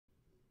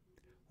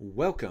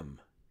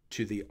Welcome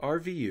to the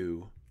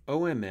RVU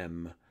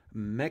OMM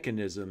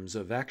Mechanisms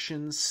of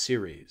Action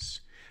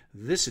series.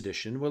 This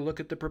edition will look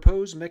at the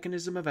proposed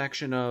mechanism of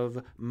action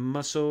of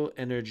muscle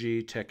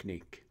energy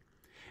technique.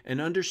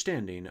 An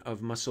understanding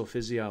of muscle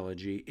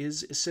physiology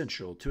is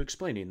essential to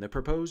explaining the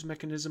proposed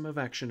mechanism of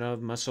action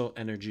of muscle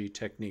energy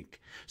technique.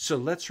 So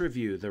let's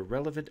review the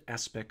relevant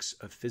aspects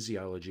of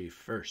physiology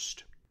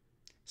first.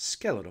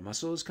 Skeletal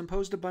muscle is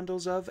composed of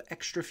bundles of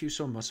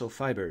extrafusal muscle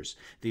fibers.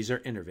 These are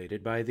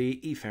innervated by the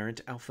efferent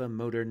alpha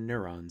motor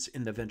neurons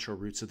in the ventral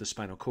roots of the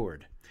spinal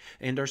cord,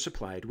 and are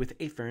supplied with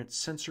afferent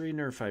sensory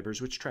nerve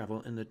fibers which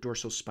travel in the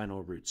dorsal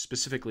spinal root,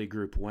 specifically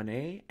group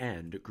 1A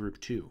and group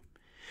 2.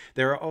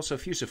 There are also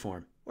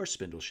fusiform, or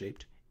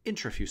spindle-shaped,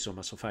 intrafusal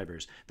muscle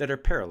fibers that are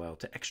parallel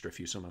to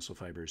extrafusal muscle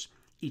fibers.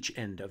 Each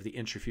end of the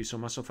intrafusal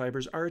muscle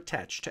fibers are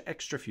attached to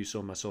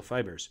extrafusal muscle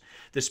fibers.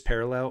 This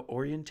parallel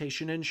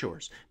orientation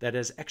ensures that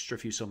as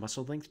extrafusal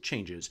muscle length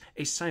changes,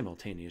 a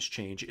simultaneous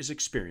change is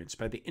experienced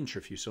by the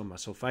intrafusal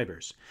muscle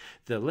fibers.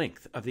 The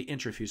length of the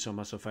intrafusal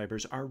muscle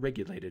fibers are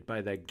regulated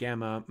by the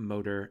gamma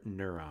motor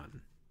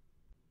neuron.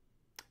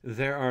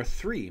 There are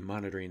three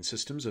monitoring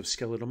systems of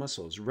skeletal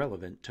muscles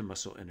relevant to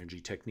muscle energy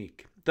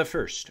technique. The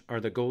first are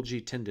the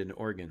Golgi tendon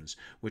organs,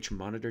 which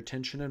monitor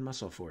tension and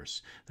muscle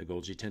force. The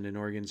Golgi tendon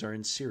organs are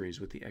in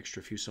series with the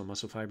extrafusal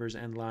muscle fibers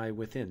and lie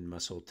within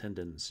muscle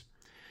tendons.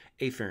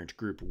 Afferent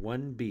group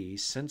 1B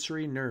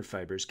sensory nerve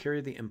fibers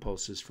carry the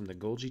impulses from the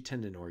Golgi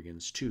tendon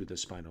organs to the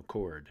spinal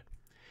cord,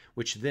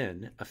 which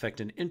then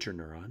affect an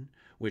interneuron,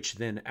 which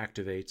then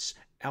activates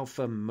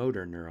alpha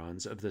motor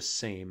neurons of the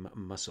same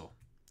muscle.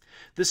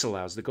 This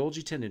allows the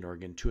Golgi tendon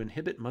organ to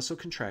inhibit muscle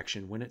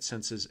contraction when it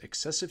senses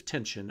excessive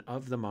tension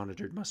of the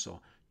monitored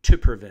muscle to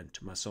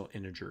prevent muscle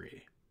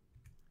injury.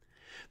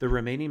 The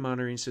remaining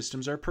monitoring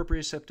systems are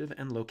proprioceptive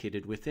and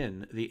located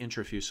within the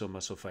intrafusal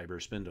muscle fiber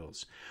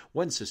spindles.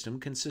 One system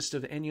consists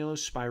of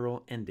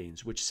annulospiral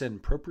endings, which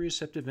send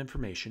proprioceptive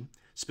information,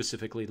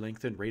 specifically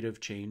length and rate of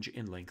change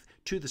in length,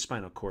 to the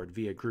spinal cord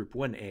via group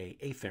 1A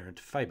afferent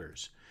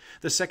fibers.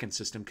 The second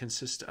system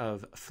consists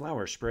of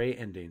flower spray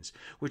endings,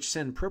 which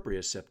send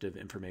proprioceptive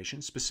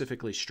information,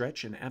 specifically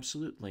stretch and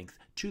absolute length,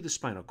 to the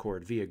spinal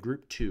cord via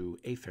group 2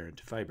 afferent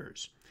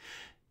fibers.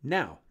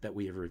 Now that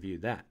we have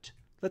reviewed that,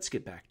 let's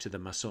get back to the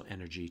muscle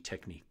energy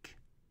technique.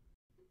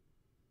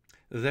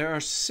 There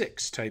are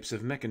 6 types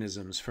of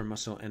mechanisms for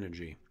muscle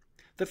energy.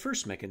 The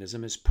first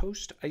mechanism is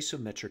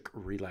post-isometric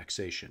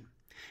relaxation.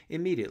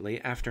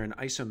 Immediately after an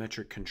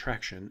isometric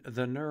contraction,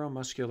 the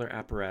neuromuscular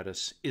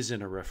apparatus is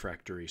in a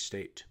refractory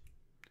state,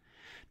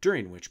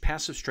 during which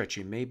passive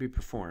stretching may be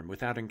performed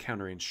without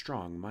encountering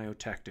strong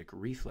myotactic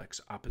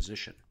reflex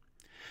opposition.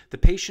 The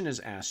patient is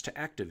asked to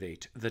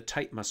activate the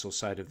tight muscle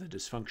side of the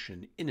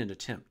dysfunction in an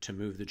attempt to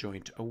move the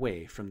joint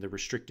away from the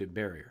restrictive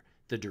barrier,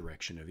 the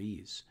direction of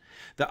ease.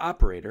 The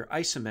operator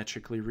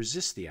isometrically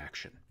resists the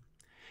action,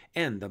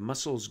 and the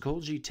muscle's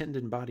Golgi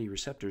tendon body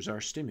receptors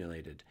are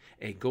stimulated.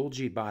 A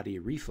Golgi body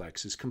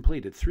reflex is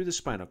completed through the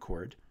spinal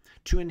cord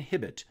to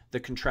inhibit the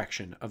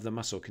contraction of the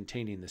muscle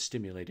containing the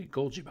stimulated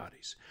Golgi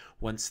bodies.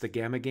 Once the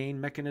gamma gain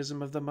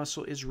mechanism of the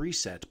muscle is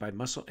reset by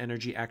muscle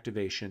energy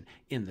activation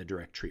in the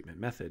direct treatment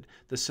method,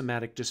 the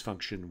somatic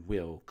dysfunction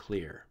will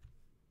clear.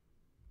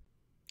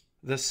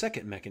 The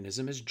second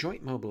mechanism is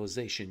joint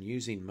mobilization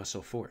using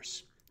muscle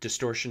force.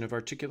 Distortion of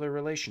articular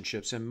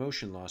relationships and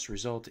motion loss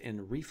result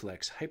in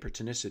reflex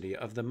hypertonicity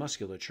of the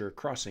musculature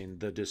crossing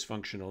the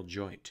dysfunctional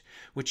joint,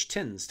 which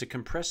tends to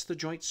compress the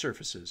joint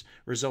surfaces,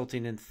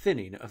 resulting in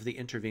thinning of the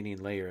intervening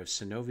layer of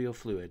synovial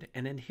fluid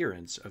and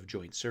adherence of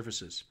joint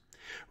surfaces.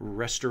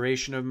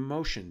 Restoration of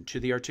motion to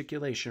the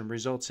articulation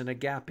results in a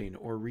gapping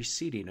or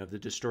receding of the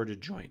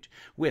distorted joint,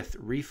 with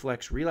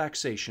reflex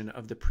relaxation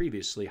of the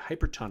previously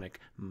hypertonic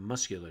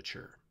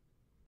musculature.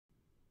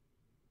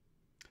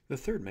 The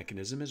third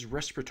mechanism is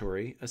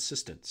respiratory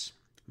assistance.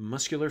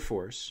 Muscular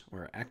force,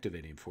 or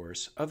activating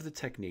force, of the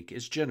technique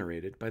is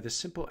generated by the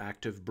simple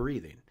act of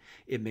breathing.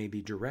 It may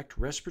be direct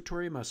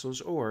respiratory muscles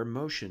or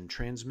motion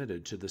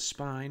transmitted to the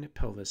spine,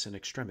 pelvis, and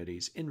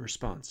extremities in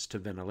response to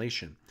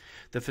ventilation.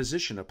 The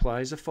physician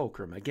applies a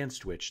fulcrum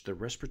against which the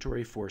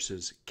respiratory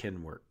forces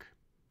can work.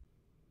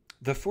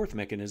 The fourth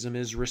mechanism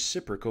is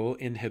reciprocal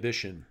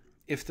inhibition.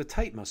 If the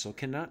tight muscle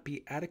cannot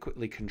be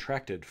adequately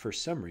contracted for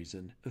some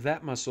reason,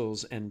 that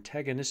muscle's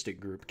antagonistic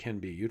group can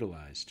be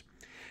utilized.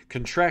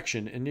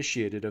 Contraction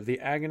initiated of the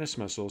agonist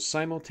muscle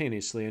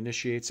simultaneously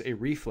initiates a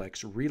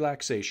reflex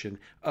relaxation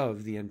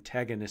of the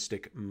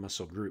antagonistic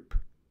muscle group.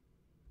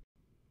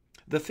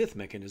 The fifth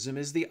mechanism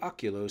is the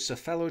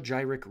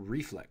oculocephalogyric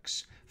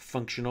reflex.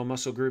 Functional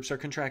muscle groups are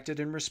contracted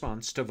in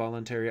response to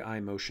voluntary eye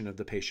motion of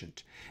the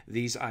patient.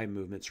 These eye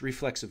movements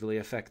reflexively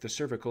affect the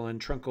cervical and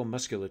truncal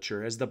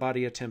musculature as the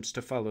body attempts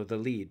to follow the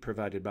lead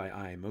provided by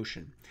eye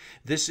motion.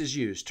 This is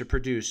used to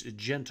produce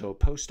gentle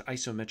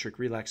post-isometric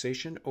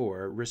relaxation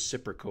or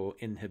reciprocal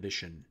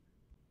inhibition.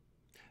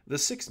 The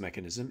sixth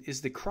mechanism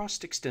is the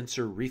crossed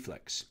extensor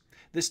reflex.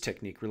 This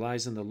technique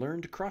relies on the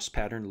learned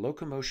cross-pattern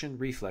locomotion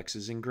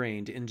reflexes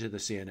ingrained into the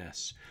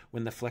CNS.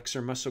 When the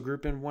flexor muscle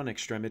group in one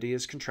extremity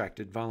is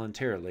contracted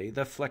voluntarily,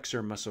 the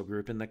flexor muscle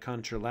group in the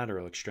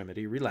contralateral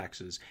extremity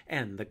relaxes,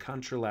 and the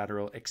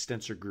contralateral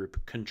extensor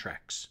group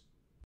contracts.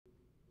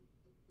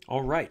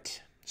 All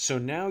right, so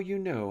now you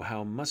know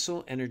how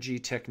muscle energy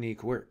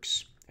technique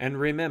works. And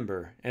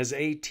remember, as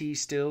A.T.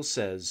 Still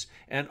says,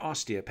 an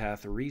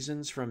osteopath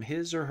reasons from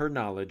his or her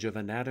knowledge of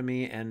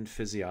anatomy and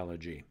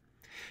physiology.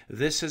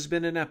 This has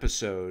been an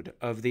episode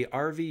of the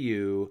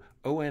RVU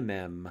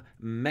OMM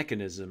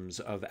Mechanisms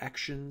of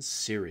Action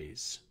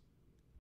series.